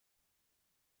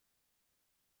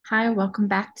Hi, welcome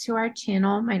back to our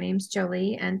channel. My name's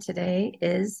Jolie, and today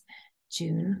is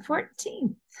June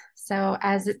 14th. So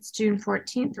as it's June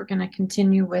 14th, we're going to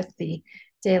continue with the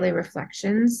daily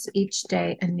reflections, each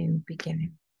day a new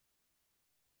beginning.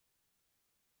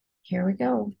 Here we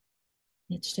go.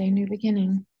 Each day, new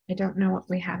beginning. I don't know what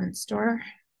we have in store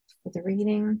for the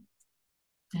reading.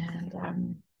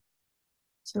 And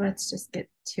so let's just get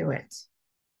to it.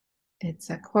 It's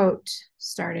a quote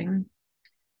starting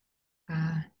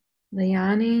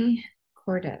Liani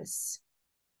Cordes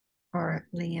or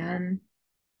Leanne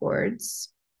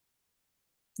Boards.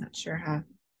 Not sure how,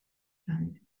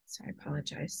 so I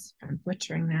apologize if I'm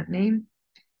butchering that name.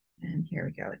 And here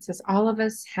we go. It says, all of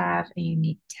us have a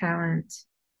unique talent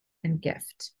and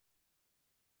gift.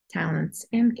 Talents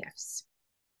and gifts.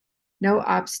 No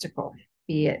obstacle,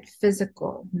 be it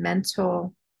physical,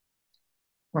 mental,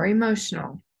 or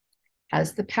emotional,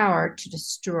 has the power to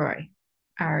destroy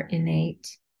our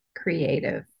innate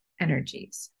creative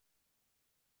energies.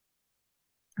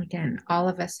 Again, all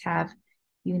of us have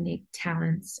unique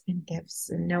talents and gifts,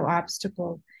 and no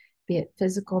obstacle, be it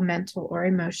physical, mental, or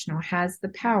emotional, has the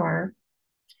power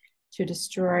to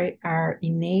destroy our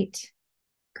innate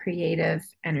creative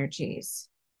energies.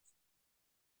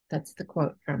 That's the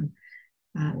quote from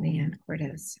Leanne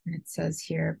Cordes. And it says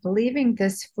here, believing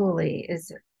this fully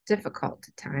is difficult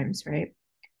at times, right?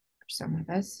 For some of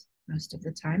us, most of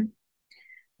the time,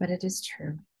 but it is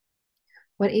true.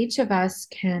 What each of us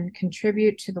can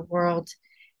contribute to the world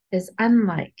is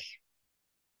unlike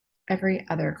every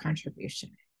other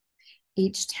contribution.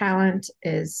 Each talent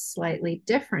is slightly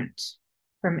different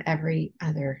from every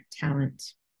other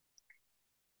talent,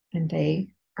 and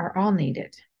they are all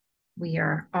needed. We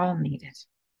are all needed.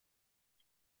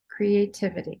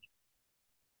 Creativity,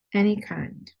 any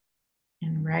kind,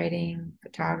 in writing,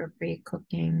 photography,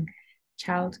 cooking,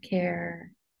 childcare,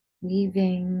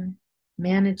 weaving,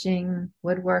 managing,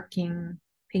 woodworking,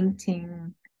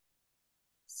 painting,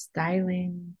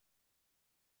 styling,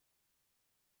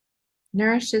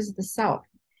 nourishes the self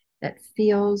that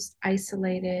feels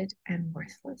isolated and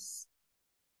worthless.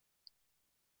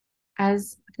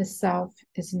 As the self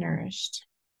is nourished,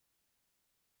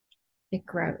 it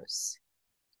grows.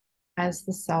 As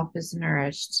the self is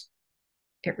nourished,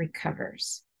 it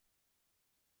recovers.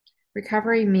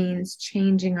 Recovery means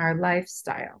changing our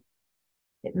lifestyle.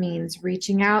 It means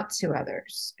reaching out to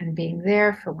others and being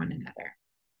there for one another.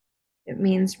 It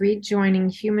means rejoining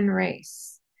human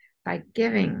race by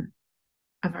giving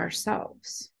of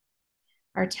ourselves,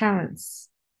 our talents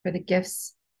for the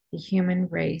gifts the human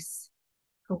race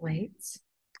awaits,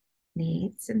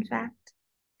 needs, in fact.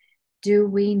 Do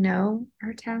we know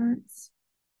our talents?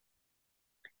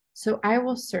 So I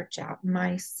will search out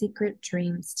my secret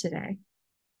dreams today.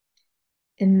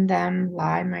 In them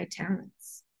lie my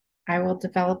talents. I will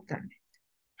develop them.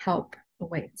 Help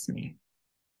awaits me.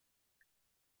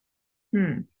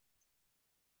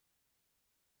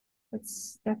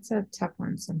 That's a tough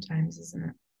one sometimes, isn't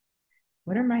it?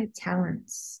 What are my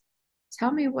talents?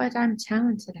 Tell me what I'm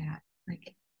talented at.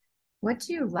 Like, what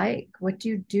do you like? What do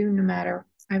you do no matter?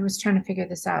 I was trying to figure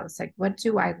this out. It's like, what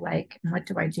do I like and what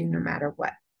do I do no matter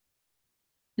what?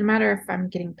 No matter if I'm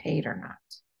getting paid or not.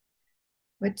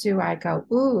 What do I go,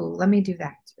 ooh, let me do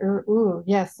that. Or, ooh,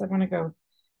 yes, I want to go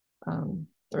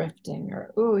thrifting.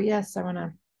 Or, ooh, yes, I want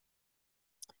to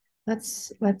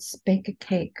let's bake a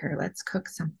cake or let's cook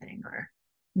something. Or,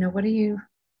 what are you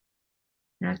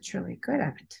naturally good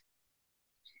at?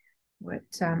 What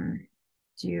do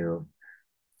you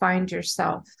find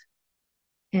yourself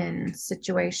in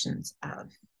situations of?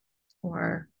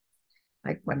 Or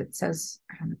like what it says,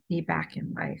 be back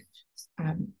in life.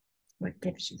 What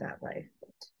gives you that life?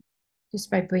 Just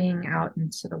by being out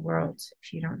into the world.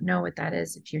 If you don't know what that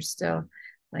is, if you're still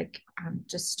like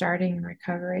just starting in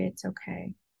recovery, it's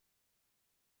okay.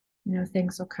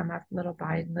 Things will come up little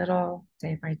by little,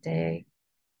 day by day.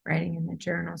 Writing in the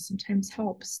journal sometimes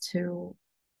helps to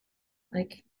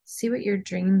like see what your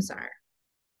dreams are.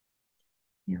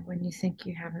 When you think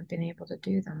you haven't been able to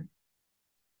do them.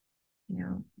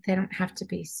 They don't have to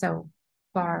be so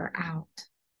far out,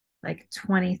 like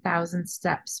 20,000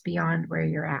 steps beyond where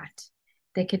you're at.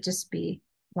 They could just be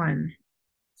one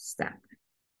step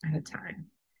at a time.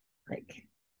 Like,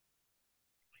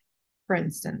 for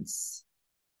instance,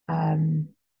 like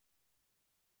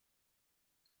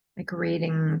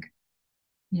reading,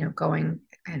 going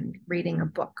and reading a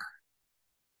book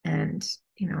and,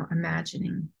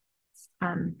 imagining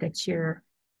that you're,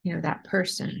 that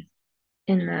person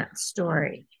in that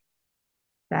story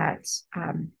that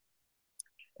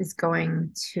is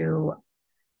going to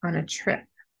on a trip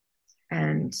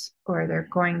or they're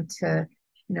going to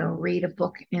read a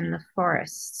book in the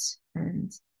forest,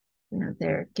 and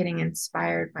they're getting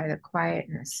inspired by the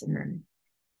quietness, and then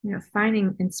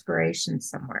finding inspiration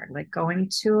somewhere, like going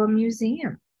to a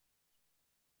museum,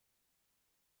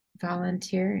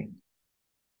 volunteering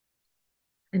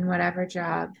in whatever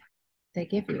job they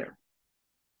give you,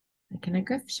 like in a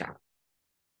gift shop.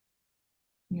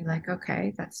 You're like,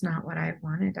 okay, that's not what I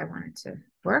wanted. I wanted to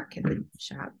work in the gift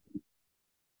shop.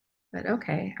 But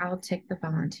okay, I'll take the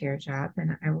volunteer job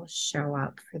and I will show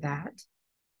up for that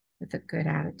with a good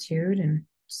attitude. And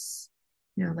just,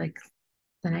 like,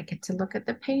 then I get to look at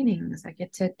the paintings. I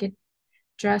get to get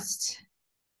dressed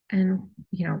and,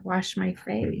 wash my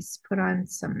face, put on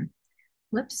some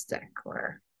lipstick,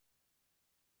 or,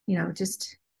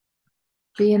 just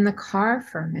be in the car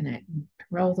for a minute and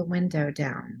roll the window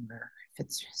down. Or if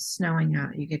it's snowing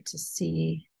out, you get to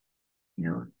see,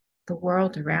 the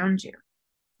world around you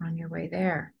on your way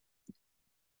there.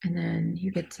 And then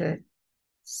you get to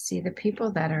see the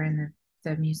people that are in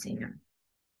the museum.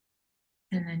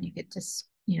 And then you get to,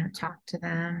 talk to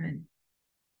them and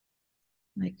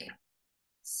like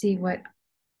see what,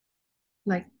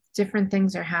 like, different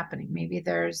things are happening. Maybe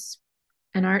there's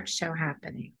an art show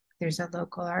happening. There's a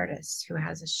local artist who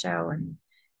has a show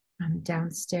and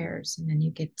downstairs. And then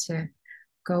you get to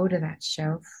go to that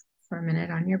show for a minute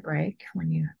on your break.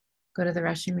 When you go to the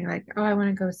restroom, you're like, oh, I want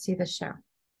to go see the show.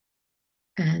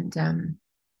 And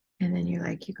then you're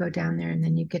like, you go down there and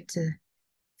then you get to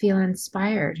feel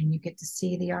inspired and you get to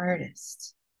see the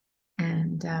artist.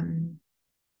 And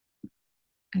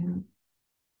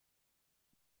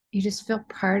you just feel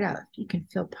part of, you can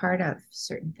feel part of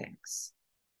certain things.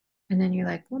 And then you're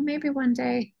like, well, maybe one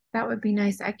day that would be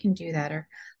nice. I can do that. Or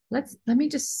let me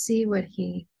just see what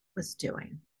he was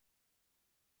doing.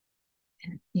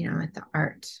 And, at the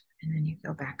art. And then you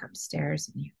go back upstairs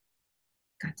and you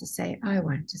got to say, oh, I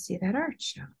went to see that art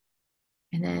show.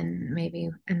 And then maybe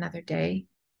another day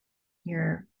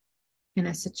you're in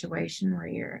a situation where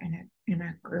you're in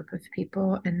a group of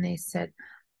people and they said,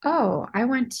 oh, I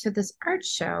went to this art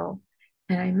show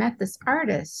and I met this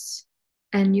artist.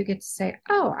 And you get to say,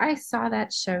 oh, I saw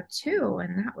that show too.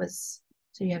 And that was,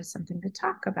 so you have something to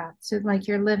talk about. So like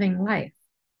you're living life.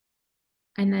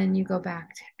 And then you go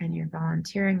back and you're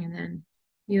volunteering, and then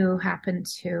you happen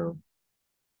to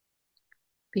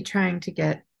be trying to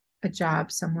get a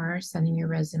job somewhere, sending your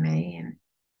resume, and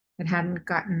it hadn't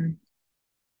gotten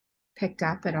picked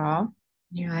up at all.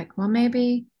 And you're like, well,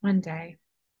 maybe one day.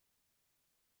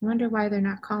 I wonder why they're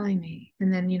not calling me.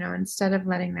 And then, instead of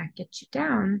letting that get you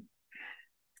down,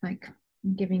 like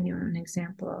I'm giving you an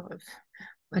example of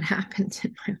what happened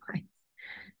in my life,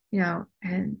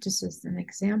 and just as an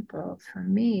example for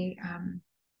me,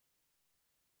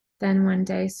 then one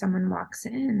day someone walks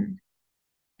in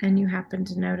and you happen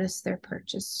to notice their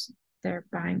purchase. They're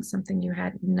buying something you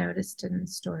hadn't noticed in the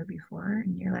store before.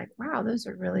 And you're like, wow, those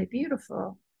are really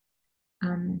beautiful.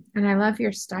 And I love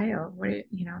your style.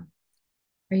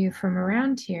 Are you from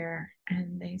around here?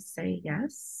 And they say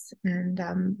yes. And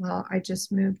well, I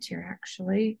just moved here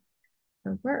actually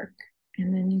for work.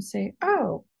 And then you say,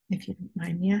 oh, if you don't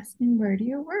mind me asking, where do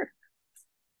you work?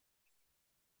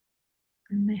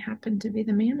 And they happen to be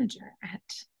the manager at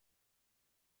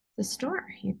the store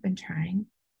you've been trying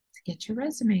to get your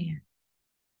resume in.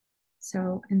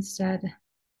 So instead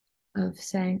of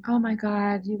saying, oh my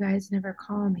God, you guys never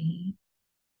call me,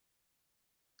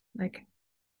 like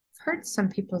I've heard some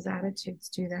people's attitudes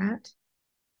do that,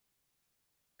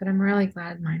 but I'm really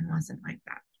glad mine wasn't like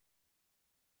that.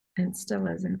 And still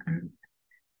isn't. I'm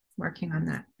working on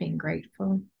that, being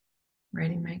grateful,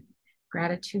 writing my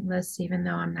gratitude list, even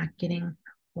though I'm not getting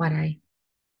what I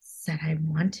said I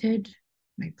wanted,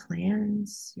 my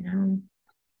plans,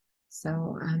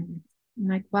 So I'm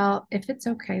like, well, if it's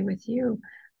okay with you,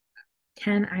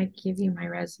 can I give you my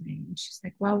resume? And she's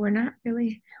like, well, we're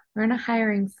in a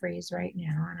hiring freeze right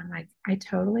now. And I'm like, I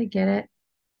totally get it.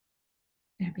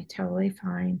 It'd be totally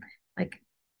fine. Like,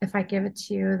 if I give it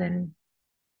to you, then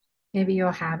maybe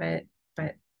you'll have it.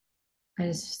 But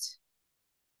it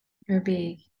would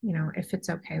be, if it's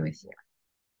okay with you.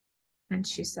 And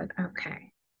she said,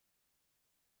 okay.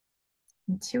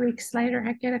 And 2 weeks later,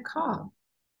 I get a call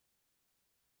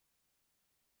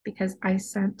because I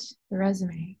sent the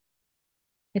resume.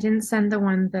 I didn't send the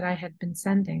one that I had been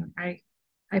sending.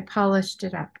 I polished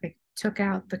it up. I took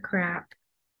out the crap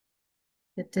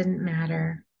that didn't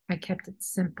matter. I kept it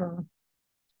simple.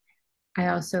 I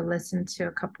also listened to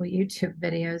a couple YouTube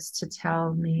videos to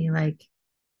tell me like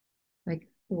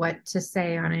what to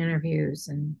say on interviews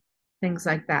and things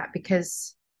like that,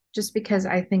 because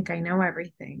I think I know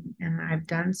everything and I've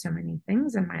done so many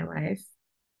things in my life,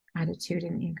 attitude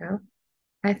and ego,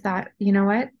 I thought, you know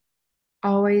what?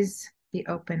 Always be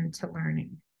open to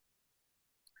learning.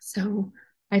 So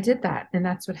I did that, and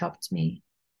that's what helped me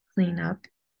clean up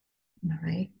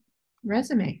my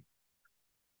resume.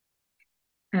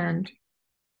 And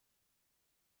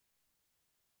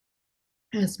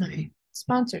as my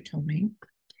sponsor told me,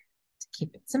 to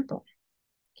keep it simple,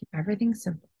 keep everything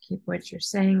simple, keep what you're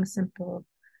saying simple.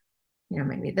 You know,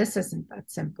 maybe this isn't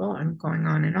that simple. I'm going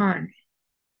on and on,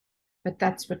 but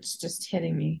that's what's just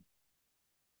hitting me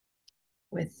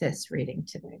with this reading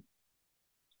today.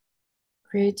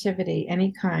 Creativity,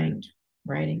 any kind,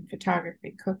 writing,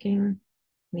 photography, cooking,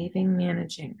 weaving,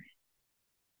 managing,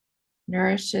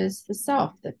 nourishes the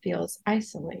self that feels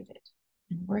isolated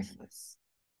and worthless.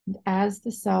 And as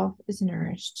the self is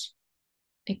nourished,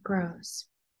 it grows,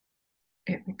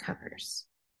 it recovers.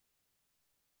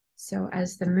 So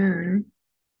as the moon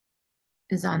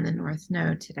is on the North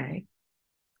Node today,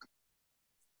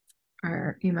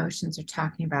 our emotions are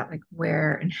talking about like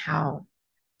where and how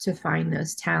to find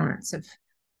those talents of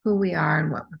who we are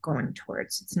and what we're going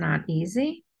towards. It's not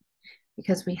easy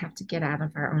because we have to get out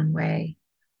of our own way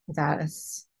without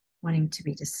us wanting to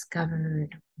be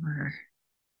discovered or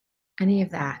any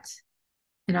of that.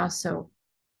 And also,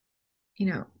 you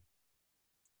know,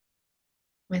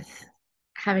 with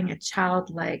having a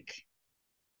childlike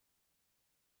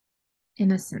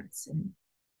innocence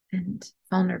and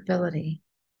vulnerability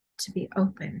to be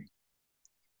open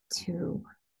to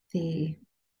the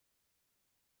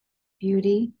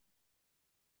beauty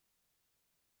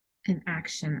and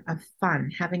action of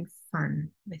fun, having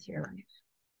fun with your life.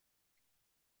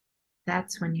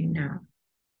 That's when you know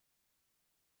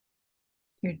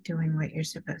you're doing what you're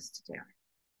supposed to do.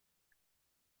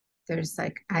 There's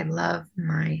like, I love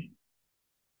my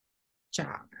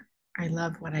job. I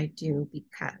love what I do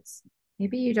because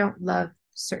maybe you don't love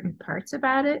certain parts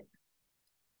about it,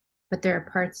 but there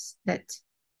are parts that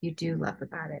you do love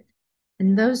about it.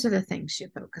 And those are the things you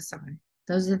focus on.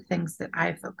 Those are the things that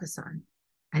I focus on.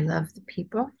 I love the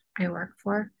people I work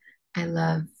for. I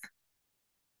love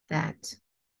that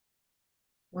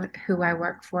who I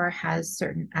work for has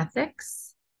certain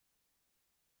ethics.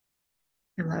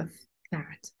 I love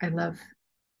that. I love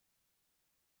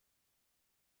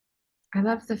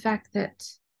the fact that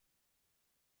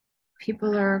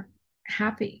people are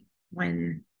happy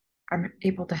when I'm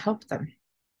able to help them.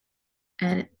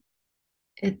 And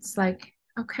it's like,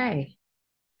 okay,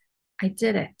 I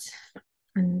did it.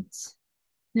 And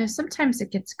sometimes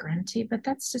it gets grunty, but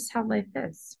that's just how life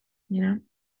is, you know?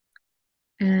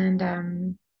 And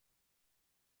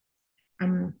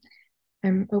I'm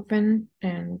open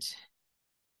and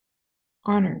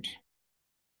honored.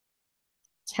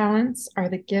 Talents are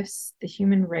the gifts the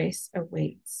human race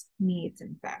awaits, needs,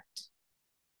 in fact.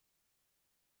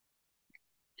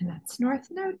 And that's North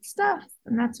Node stuff.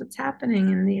 And that's what's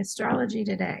happening in the astrology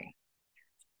today.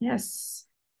 Yes,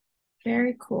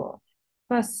 very cool.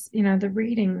 Plus, the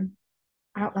reading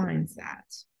outlines that.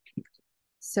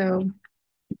 So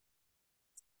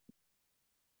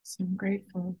I'm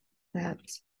grateful that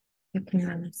I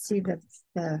can see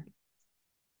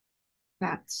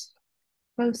that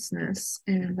closeness.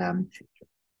 And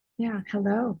yeah,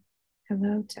 hello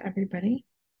to everybody.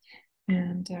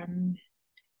 And I'll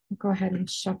go ahead and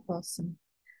shuffle some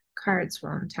cards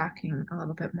while I'm talking a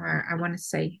little bit more. I want to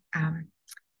say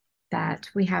that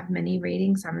we have many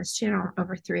readings on this channel,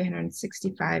 over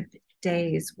 365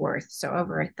 days worth. So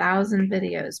over 1,000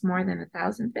 videos, more than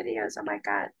 1,000 videos. Oh my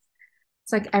God.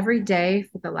 It's like every day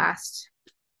for the last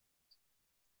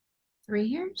 3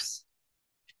 years,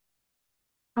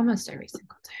 almost every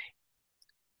single day.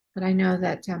 But I know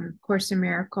that Course in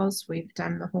Miracles, we've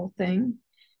done the whole thing.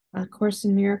 Course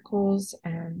in Miracles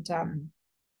and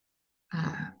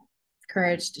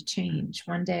Courage to Change,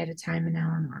 One Day at a Time in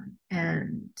Al-Anon.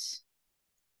 And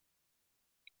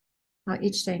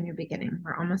each day, new beginning.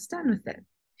 We're almost done with it.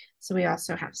 So we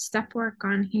also have step work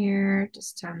on here.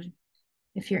 Just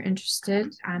if you're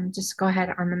interested, just go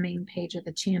ahead on the main page of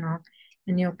the channel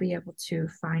and you'll be able to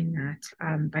find that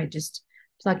by just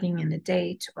plugging in a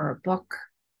date or a book.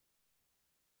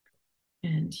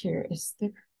 And here is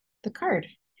the card,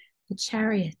 the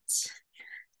Chariot. There's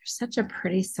such a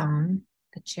pretty song,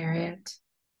 the Chariot.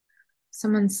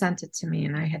 Someone sent it to me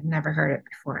and I had never heard it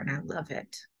before and I love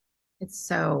it. It's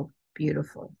so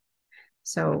beautiful.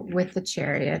 So with the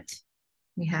Chariot,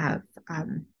 we have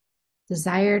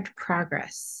desired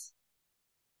progress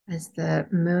as the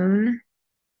moon.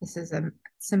 This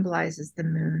symbolizes the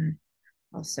moon.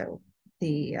 Also,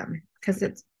 because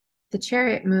the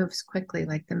Chariot moves quickly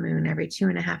like the moon. Every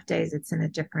 2.5 days, it's in a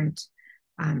different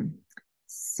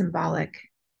symbolic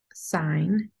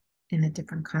sign. in a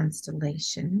different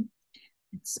constellation.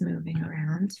 It's moving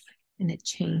around and it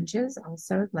changes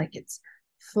also, like it's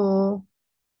full,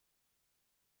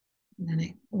 and then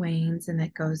it wanes and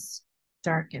it goes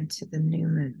dark into the new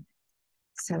moon.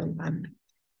 So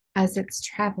as it's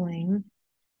traveling,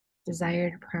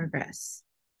 desired progress,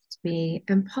 to be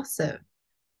impulsive,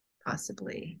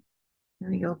 possibly.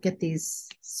 And you'll get these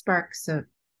sparks of,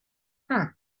 huh,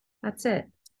 that's it.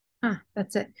 Huh,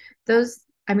 that's it. Those,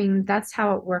 I mean, that's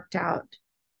how it worked out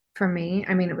for me.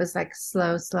 I mean, it was like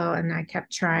slow, slow, and I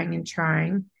kept trying and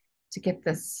trying to get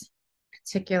this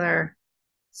particular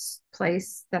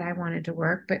place that I wanted to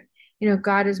work. But, you know,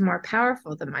 God is more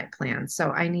powerful than my plan.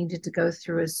 So I needed to go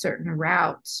through a certain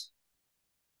route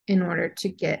in order to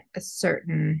get a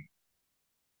certain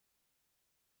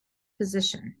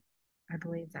position. I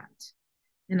believe that.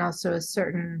 And also a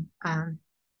certain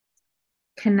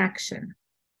connection.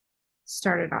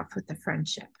 Started off with the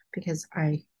friendship because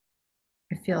I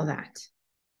feel that.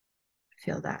 I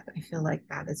feel that. I feel like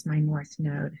that is my North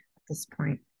Node at this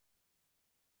point.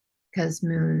 Because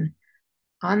Moon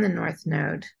on the North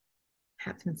Node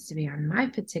happens to be on my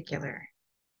particular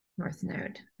North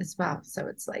Node as well. So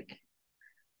it's like,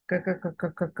 go, go, go, go,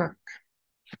 go, go.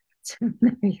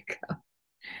 There you go.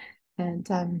 And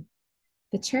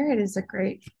the Chariot is a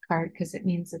great card because it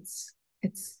means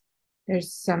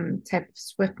there's some type of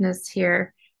swiftness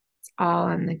here. It's all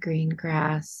on the green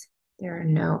grass. There are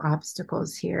no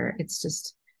obstacles here. It's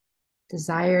just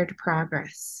desired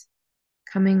progress,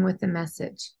 coming with a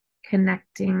message,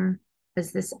 connecting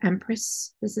as this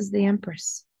Empress. This is the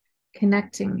Empress,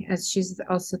 connecting as she's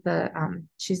also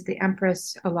she's the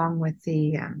Empress along with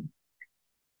the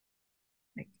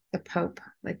like the Pope,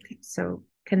 like so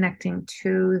connecting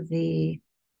to the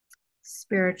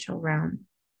spiritual realm.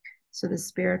 So the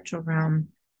spiritual realm,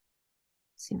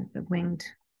 see with the winged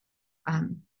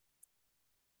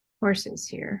horses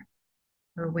here,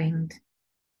 or winged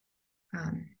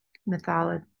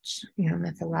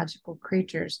mythological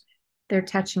creatures. They're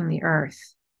touching the earth,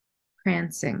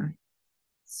 prancing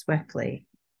swiftly,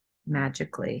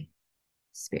 magically,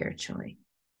 spiritually.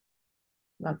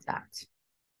 Love that.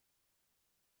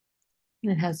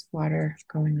 And it has water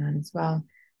going on as well,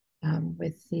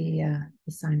 with the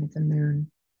sign of the moon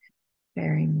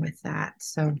bearing with that.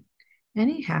 So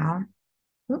anyhow,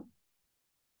 oh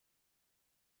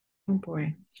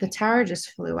boy, the tower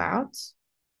just flew out.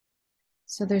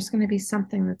 So there's going to be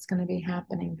something that's going to be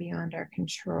happening beyond our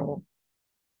control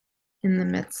in the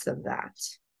midst of that.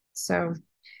 So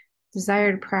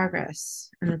desired progress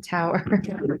in the tower.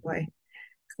 Oh boy.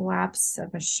 Collapse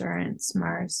of assurance,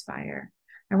 Mars fire.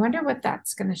 I wonder what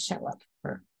that's going to show up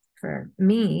for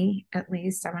me, at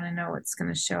least. I want to know what's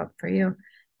going to show up for you.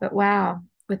 But wow,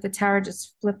 with the tower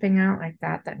just flipping out like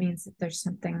that, that means that there's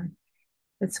something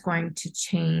that's going to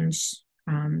change,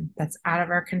 that's out of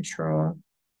our control,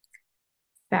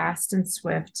 fast and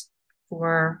swift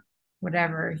for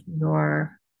whatever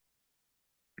your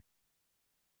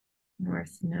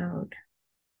North Node.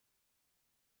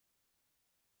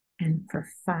 And for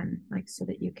fun, like so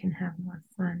that you can have more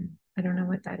fun. I don't know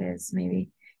what that is.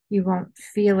 Maybe you won't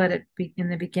feel it in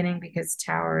the beginning because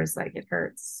tower is like it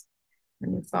hurts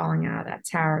when you're falling out of that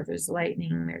tower. There's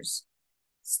lightning, there's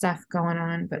stuff going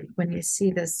on. But when you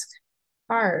see this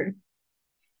card,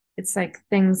 it's like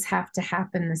things have to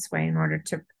happen this way in order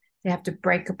to, they have to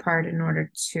break apart in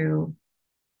order to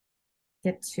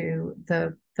get to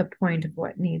the point of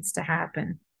what needs to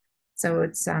happen. So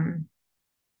it's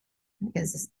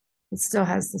because it still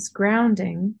has this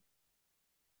grounding,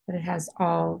 but it has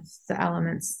all the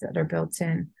elements that are built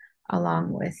in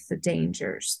along with the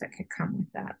dangers that could come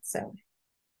with that. So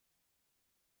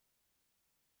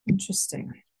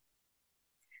interesting.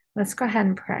 Let's go ahead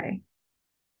and pray.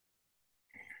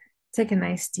 Take a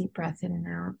nice deep breath in and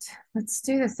out. Let's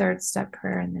do the third step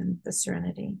prayer and then the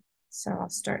Serenity. So I'll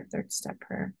start third step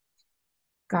prayer.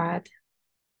 God,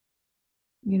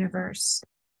 universe,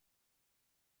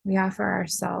 we offer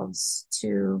ourselves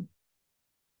to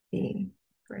the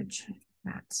bridge,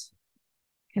 that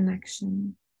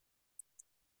connection,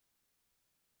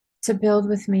 to build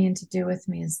with me and to do with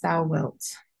me as thou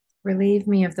wilt. Relieve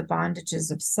me of the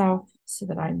bondages of self so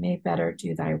that I may better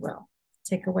do thy will.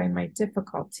 Take away my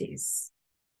difficulties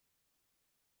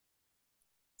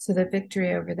so that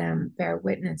victory over them bear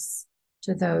witness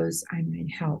to those I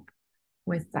may help.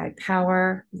 With thy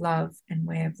power, love, and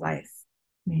way of life,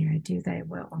 may I do thy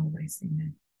will always.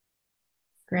 Amen.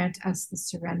 Grant us the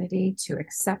serenity to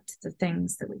accept the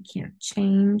things that we can't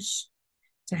change,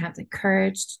 to have the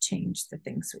courage to change the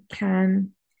things we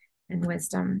can, and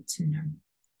wisdom to know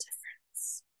the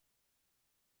difference.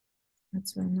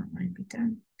 Let's will not mine be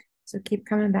done. So keep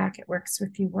coming back. It works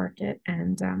if you work it,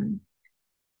 and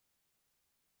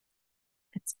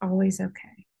it's always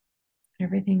okay.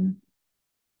 Everything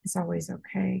is always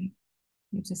okay.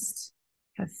 You just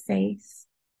have faith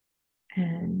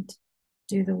and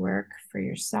do the work for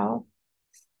yourself,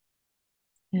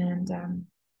 and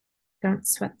don't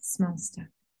sweat the small stuff.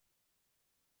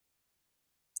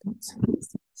 Don't sweat the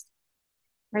small stuff.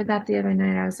 I heard that the other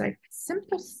night. I was like,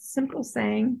 simple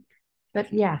saying,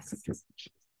 but yes, it's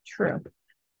true.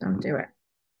 Don't do it.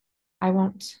 I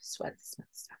won't sweat the small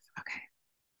stuff. Okay.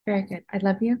 Very good. I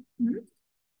love you.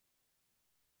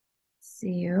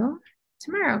 See you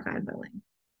tomorrow, God willing.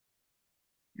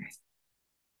 All right.